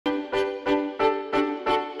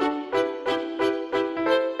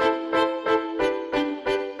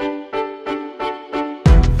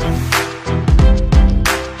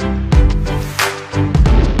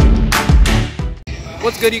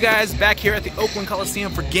good, you guys? Back here at the Oakland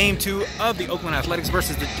Coliseum for Game 2 of the Oakland Athletics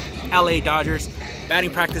versus the LA Dodgers.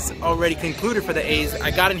 Batting practice already concluded for the A's.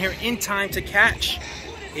 I got in here in time to catch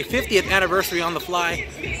a 50th anniversary on the fly.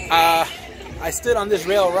 I stood on this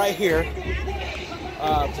rail right here.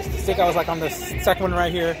 Just to think I was like on the second one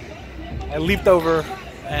right here. I leaped over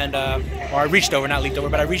and, or I reached over, not leaped over,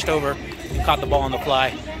 but I reached over and caught the ball on the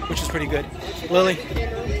fly, which is pretty good. Lily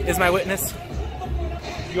is my witness.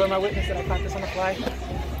 You are my witness that I caught this on the fly.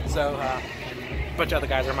 So, a bunch of other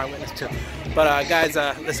guys are my witness too. But guys,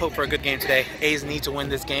 let's hope for a good game today. A's need to win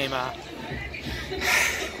this game.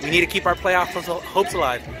 We need to keep our playoff hopes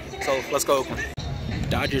alive. So let's go Oakland.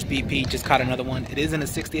 Dodgers BP just caught another one. It isn't a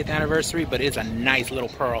 60th anniversary, but it's a nice little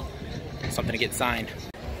pearl. Something to get signed.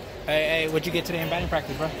 Hey, what'd you get today in batting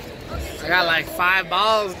practice, bro? I got like 5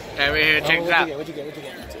 balls. Over here, check it out. What'd you get?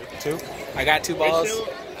 Two? I got 2 balls.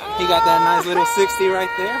 He got that nice little 60 right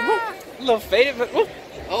there. A little faded, but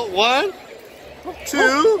Oh, 1,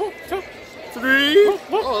 2, 3.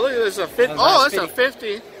 Oh, look at this. A 50. Oh, it's a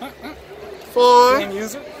 50. 4. Same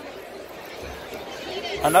user.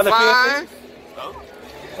 Another 5. 50.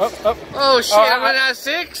 Oh shit! I'm at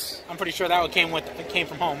 6. I'm pretty sure that one came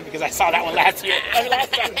from home because I saw that one last year.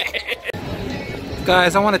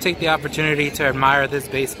 Guys, I want to take the opportunity to admire this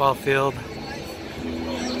baseball field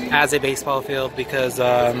as a baseball field because, you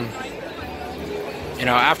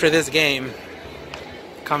know, after this game,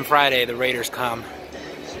 come Friday, the Raiders come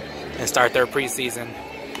and start their preseason.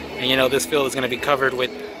 And, you know, this field is going to be covered with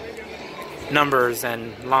numbers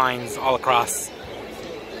and lines all across.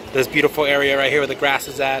 This beautiful area right here where the grass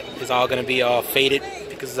is at is all going to be all faded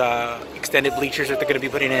because extended bleachers that they're going to be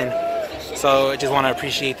putting in. So I just want to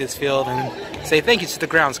appreciate this field and say thank you to the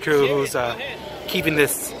grounds crew who's keeping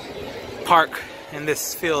this park and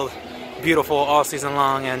this field beautiful all season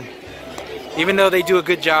long. And even though they do a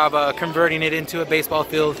good job converting it into a baseball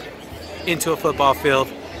field, into a football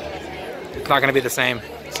field, it's not going to be the same.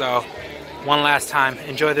 So one last time,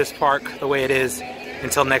 enjoy this park the way it is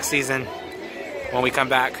until next season when we come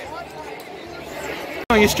back.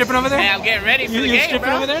 Oh, you stripping over there? Hey, I'm getting ready for the game, You stripping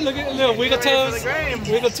over there? Look at the little wiggle toes.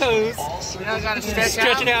 Wiggle toes. You know, gotta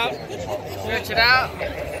stretch it out. Stretch it out.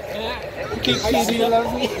 Kiki, do you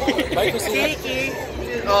love me? Kiki.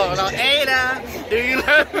 Oh, no, Ada. Do you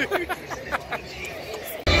love me?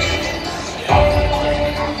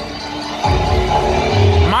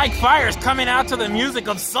 Mike Fiers coming out to the music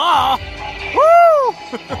of Saw. Woo!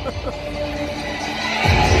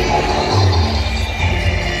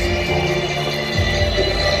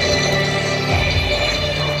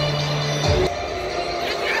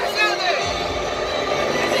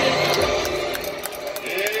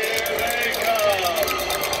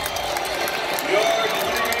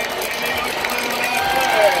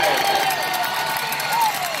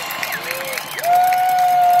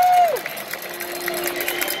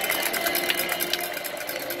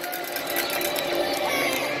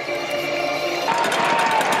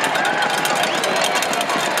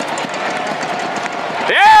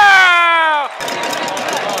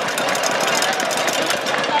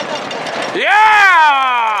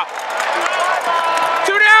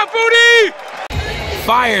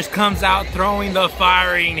 Fiers comes out throwing the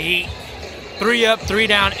firing heat. 3 up, 3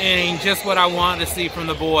 down inning, just what I wanted to see from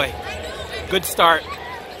the boy. Good start.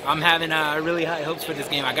 I'm having really high hopes for this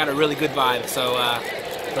game. I got a really good vibe, so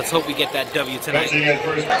let's hope we get that W tonight. In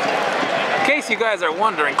case you guys are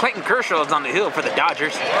wondering, Clayton Kershaw is on the hill for the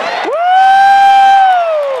Dodgers. Woo!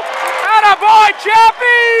 Attaboy,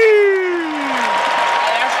 Chappie!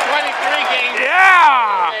 That's 23 games.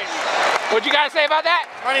 Yeah! What'd you guys say about that?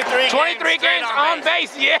 23 games on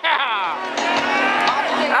base, yeah!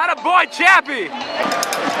 Attaboy, Chappie!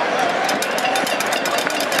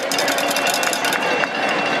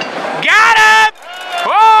 Got him!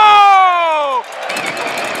 Whoa!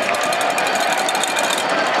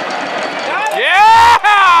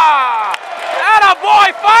 Yeah!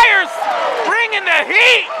 Attaboy, Fiers! Bringing the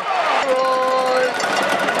heat!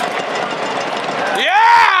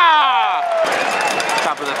 Yeah!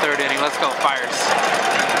 Top of the 3rd inning. Let's go, Fiers.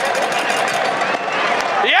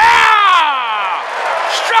 Yeah!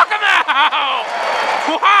 Struck him out!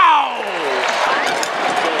 Wow!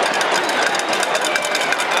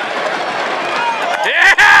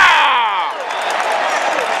 Yeah!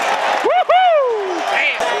 Woohoo!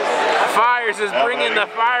 Fiers is bringing the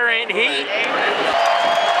fire and heat.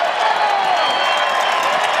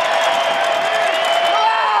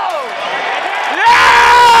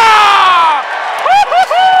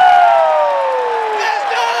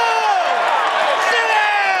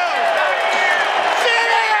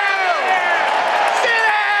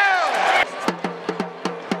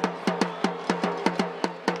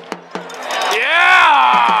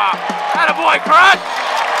 boy, Crud!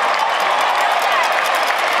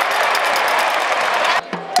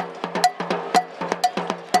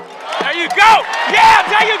 There you go! Yeah,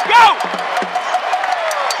 there you go!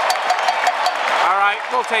 All right,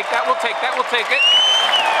 we'll take that, we'll take that, we'll take it.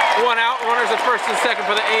 One out, runners at first and second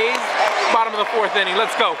for the A's. Bottom of the fourth inning,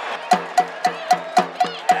 let's go.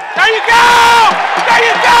 There you go! There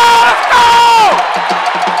you go! Let's go!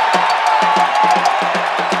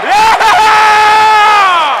 Yeah!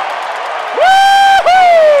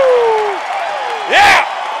 Woo-hoo! Yeah!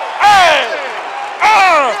 Hey!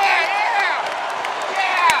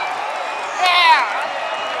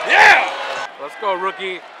 Yeah! Let's go,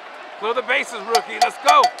 rookie. Clear the bases, rookie. Let's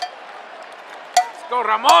go. Let's go,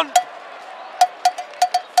 Ramon.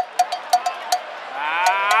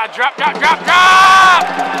 Drop, drop, drop, drop!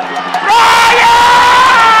 Ryan!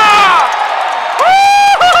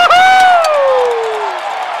 Woo-hoo-hoo!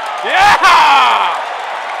 Yeah!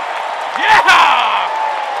 Yeah!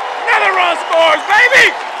 Another run scores,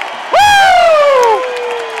 baby! Woo!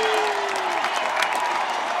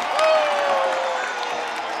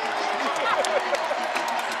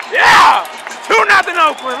 Yeah! 2-0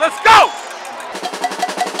 Oakland, let's go!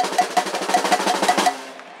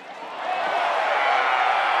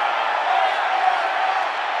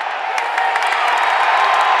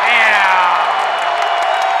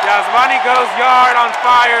 Yasmani goes yard on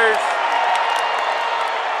Fiers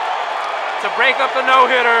to break up the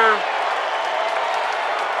no-hitter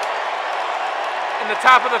in the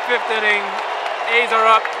top of the fifth inning. A's are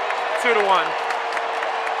up 2-1.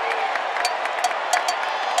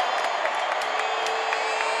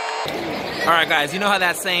 All right, guys, you know how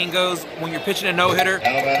that saying goes, when you're pitching a no-hitter,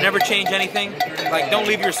 never change anything. Like, don't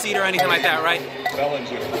leave your seat or anything like that, right?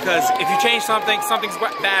 Because if you change something, something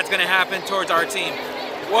bad's gonna happen towards our team.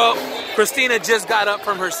 Well, Christina just got up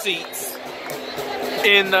from her seats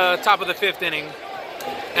in the top of the fifth inning.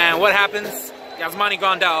 And what happens? Yasmani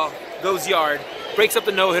Gondal goes yard, breaks up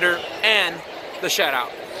the no-hitter and the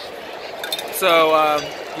shutout. So,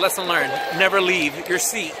 lesson learned, never leave your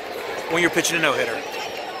seat when you're pitching a no-hitter.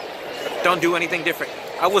 Don't do anything different.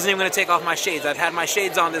 I wasn't even gonna take off my shades. I've had my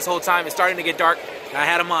shades on this whole time. It's starting to get dark. I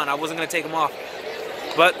had them on. I wasn't gonna take them off.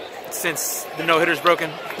 But since the no-hitter's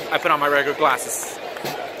broken, I put on my regular glasses.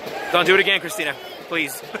 Don't do it again, Christina,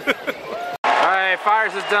 please. All right,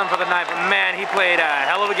 Fiers is done for the night, but man, he played a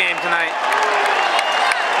hell of a game tonight.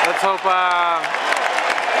 Let's hope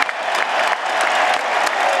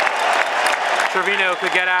Trevino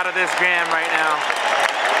could get out of this jam right now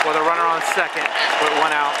with a runner on second with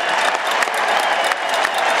 1 out.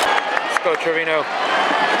 Let's go, Trevino.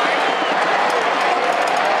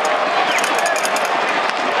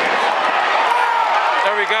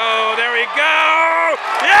 There we go, there we go!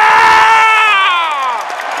 Yeah!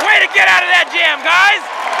 Way to get out of that jam, guys!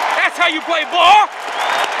 That's how you play ball!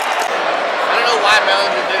 I don't know why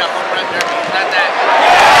Bellinger did a home run derby. It's not that.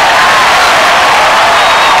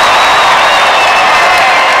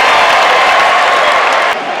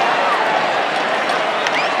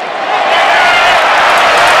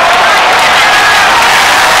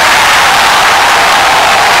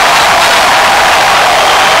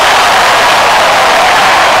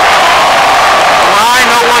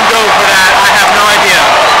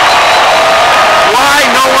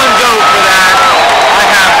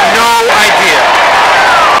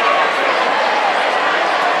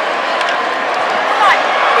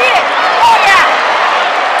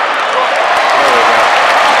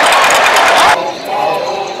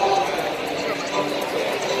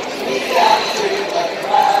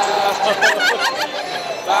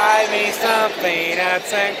 Buy me some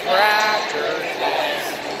peanuts and crackers.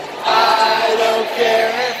 I don't care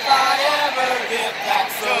if I ever get back.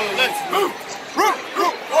 So let's move. Root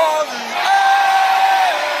for the A's.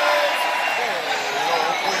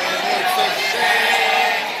 When it's a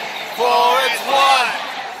shame, for it's 1,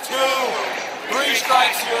 2, 3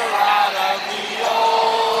 strikes, you're out of the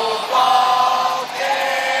old ball game.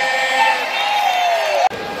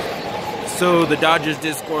 So the Dodgers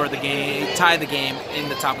did score the game, tie the game in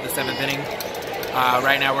the top of the 7th inning.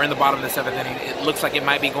 Right now we're in the bottom of the 7th inning. It looks like it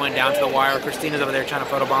might be going down to the wire. Christina's over there trying to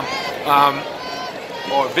photobomb,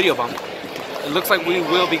 or video bomb. It looks like we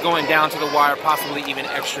will be going down to the wire, possibly even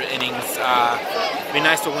extra innings. It'd be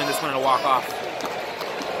nice to win this one and a walk-off.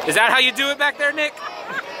 Is that how you do it back there, Nick?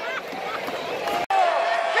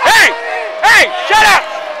 Hey! Hey! Shut up!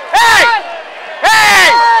 Hey! Hey!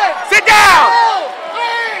 Sit down!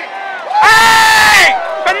 Hey!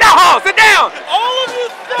 Pendejo! Sit down! All of you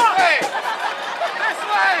stop! Hey! This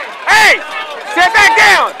way! Hey! Sit back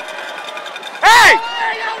down! Hey!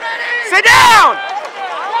 Hey, you ready? Sit down!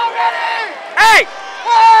 You ready? Hey!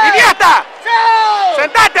 Hey! Idiota! Sit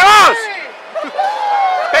 ¡Sentate vos!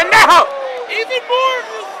 ¡Pendejo! Even more!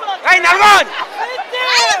 ¡Hey, nalgón!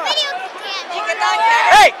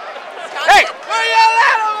 ¡Hey! ¡Hey!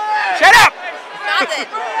 ¡Shut up! Stop it. You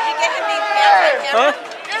get him being fancy on camera?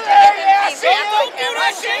 Don't do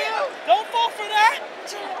that shit! Don't fall for that!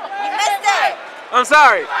 You missed it! I'm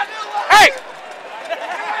sorry. Hey!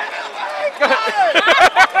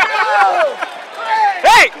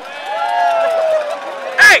 Hey!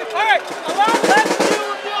 Hey! Alright, allow that to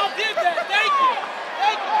do if y'all did that. Thank you.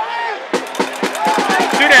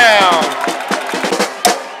 Thank you. 2 down.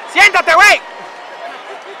 Siéntate, güey.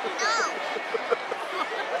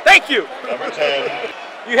 Thank you. Number 10.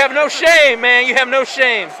 You have no shame, man. You have no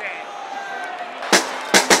shame.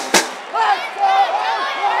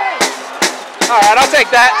 All right, I'll take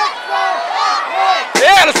that.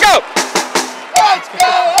 Yeah, let's go.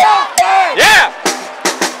 Yeah.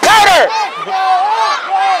 Louder.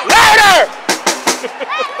 Louder.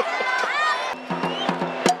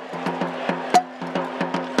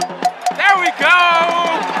 There we go.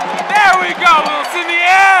 There we go. It's in the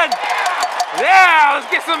end. Yeah, let's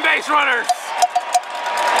get some base runners.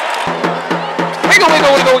 Wiggle,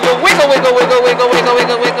 wiggle, wiggle, wiggle, wiggle, wiggle, wiggle, wiggle,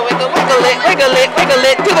 wiggle, wiggle, wiggle, wiggle it, wiggle it, wiggle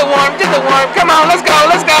it, do the worm, do the worm. Come on, let's go,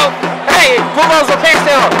 let's go. Hey, pull those pants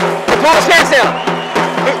down. Pull those pants down.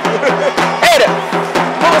 Hey,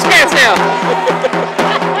 pull those pants down.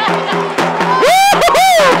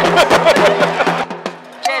 Woo-hoo-hoo!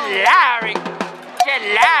 Get Larry, get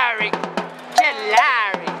Larry, get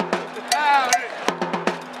Larry.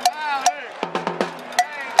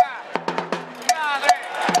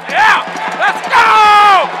 Yeah, let's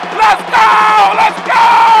go! Let's go! Let's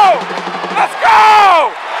go! Let's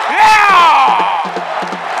go! Yeah!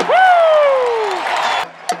 Woo!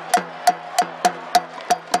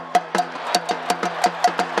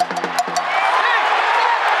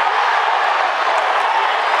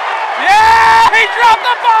 Yeah! He dropped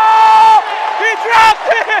the ball! He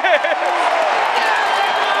dropped it!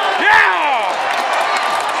 Yeah!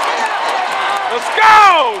 Let's go!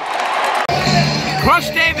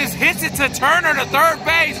 Crush Davis hits it to Turner to third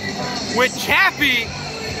base with Chappie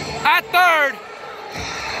at third.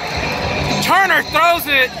 Turner throws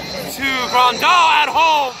it to Grandal at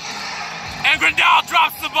home, and Grandal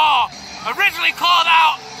drops the ball. Originally called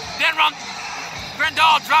out, then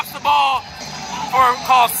Grandal drops the ball for a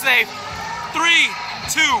call safe.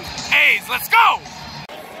 3-2 A's, let's go!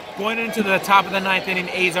 Going into the top of the ninth inning,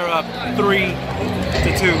 A's are up 3-2.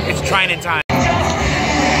 It's trying time.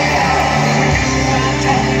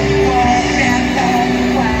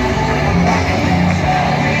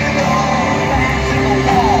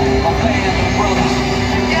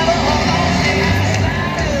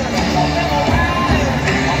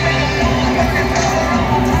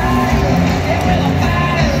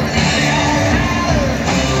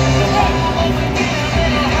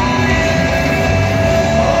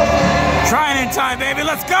 Time, baby,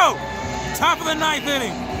 let's go! Top of the ninth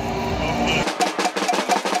inning.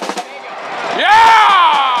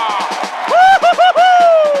 Yeah!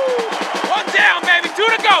 Woo-hoo-hoo-hoo! 1 down, baby, 2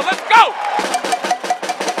 to go, let's go!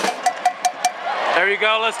 There you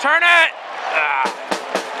go, let's turn it!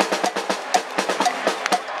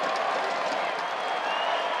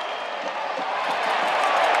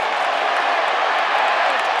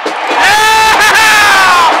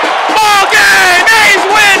 Ball game! A's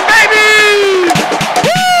win, baby!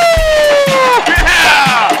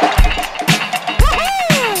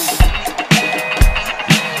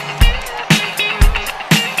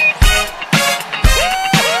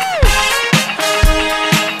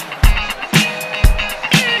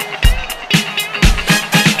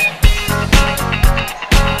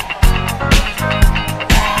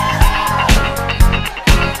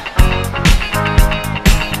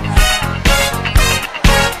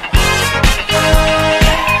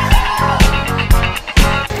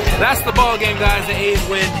 That's the ball game, guys. The A's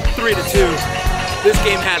win 3-2. This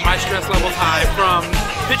game had my stress levels high from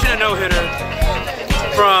pitching a no-hitter,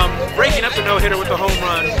 from breaking up the no-hitter with the home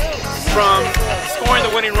run, from scoring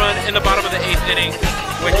the winning run in the bottom of the 8th inning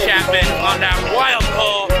with Chapman on that wild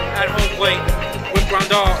call at home plate with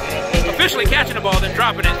Grandal officially catching the ball, then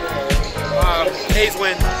dropping it. A's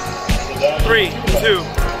win 3-2.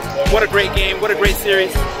 What a great game, what a great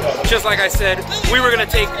series. Just like I said, we were going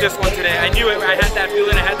to take this one today. I knew it, I had that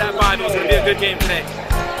feeling, I had that vibe, it was going to be a good game today.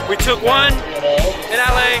 We took one in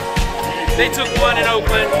LA, they took one in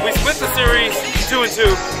Oakland. We split the series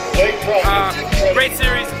 2-2. Great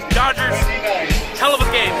series, Dodgers, hell of a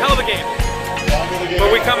game, hell of a game.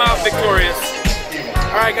 But we come out victorious.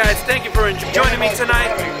 Alright guys, thank you for joining me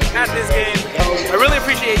tonight at this game. I really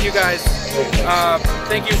appreciate you guys.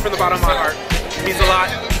 Thank you from the bottom of my heart. It means a lot.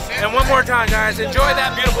 And one more time, guys, enjoy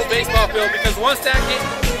that beautiful baseball field, because once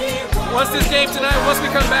this game tonight, once we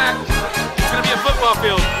come back, it's gonna be a football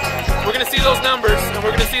field. We're gonna see those numbers, and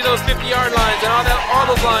we're gonna see those 50-yard lines and all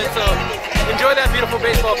those lines. So enjoy that beautiful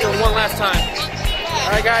baseball field one last time.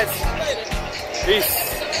 All right, guys. Peace.